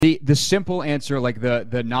The simple answer, like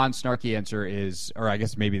the non-snarky answer is, or I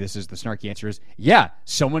guess maybe this is the snarky answer is, yeah,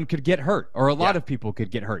 someone could get hurt, or a lot of people could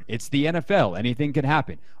get hurt. It's the NFL. Anything could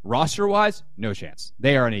happen. Roster-wise, no chance.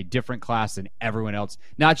 They are in a different class than everyone else,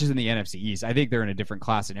 not just in the NFC East. I think they're in a different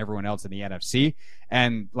class than everyone else in the NFC.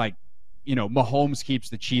 And, like, you know, Mahomes keeps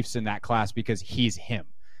the Chiefs in that class because he's him.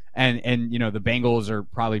 And you know, the Bengals are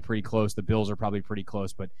probably pretty close. The Bills are probably pretty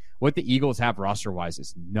close. But what the Eagles have roster-wise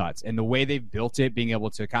is nuts. And the way they've built it, being able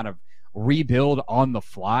to kind of rebuild on the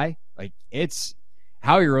fly, like, it's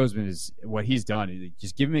Howie Roseman is what he's done.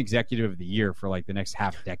 Just give him Executive of the Year for, like, the next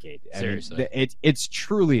half decade. Seriously. I mean, it's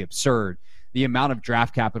truly absurd, the amount of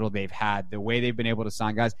draft capital they've had, the way they've been able to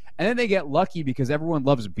sign guys. And then they get lucky because everyone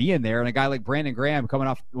loves being there. And a guy like Brandon Graham coming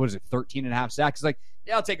off, 13 and a half sacks, is like,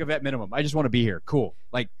 yeah, I'll take a vet minimum. I just want to be here. Cool.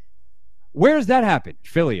 Like, where does that happen?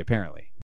 Philly, apparently.